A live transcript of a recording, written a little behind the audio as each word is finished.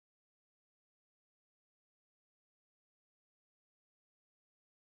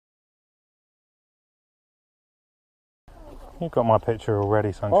You've got my picture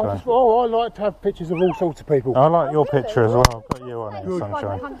already, Sunshine. I like to have pictures of all sorts of people. I like your picture as well. I've got you on it,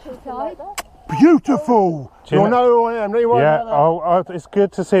 Sunshine. Beautiful! You'll know who I am. Yeah, it's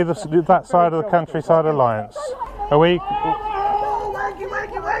good to see that side of the Countryside Alliance. Are we... Not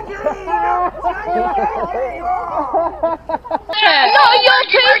your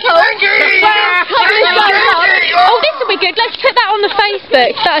people! Oh, this will be good. Let's put that on the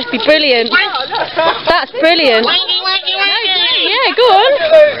Facebook. That would be brilliant. That's brilliant. Yeah, go on.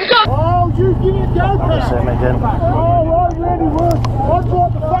 Oh, you didn't go for That's him again. Oh, I really would. I'd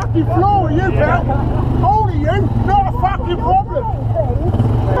wipe the fucking floor with you, pal. Only you, not a fucking problem.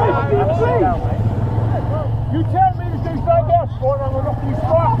 You tell me to do something else, boy, and I'm going to knock you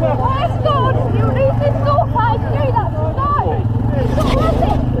straight down. Where's God? You leave this door closed. Do that. No. What is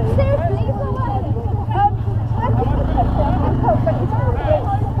it? Seriously, it's all right.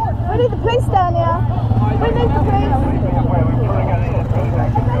 We need the police down here. We need the police.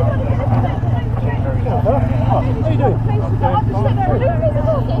 What are you doing?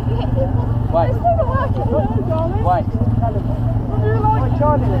 Wait. Wait.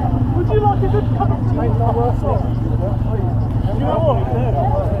 Would you like a good cup of tea? Do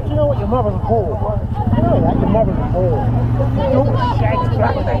you know what your mother's a whore? You know that, your mother's a whore. Your shags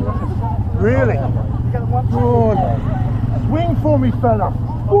back. Really? Good. Swing for me, fella.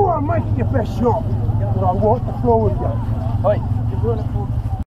 Oh, I'm making your best shot. But I wipe the floor with you. Oi.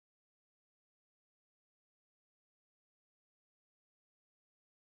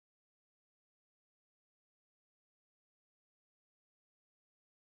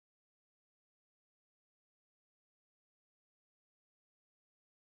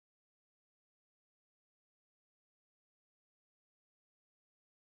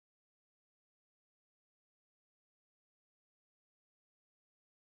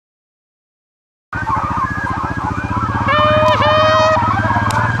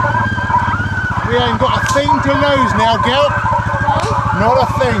 We ain't got a thing to lose now, girl. Not a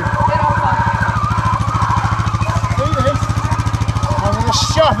thing. See this? I'm going to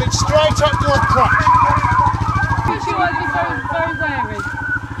shove it straight up your crotch. You ought to be very wary.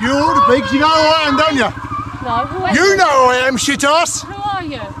 You ought to be, 'cause you know who I am, don't you? No, who are You know who I am, shit ass. Who are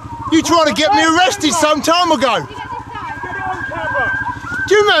you? You tried to get me arrested some time ago.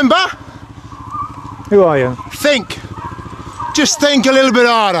 Do you remember? Who are you? Think. Just think a little bit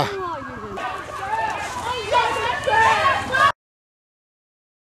harder.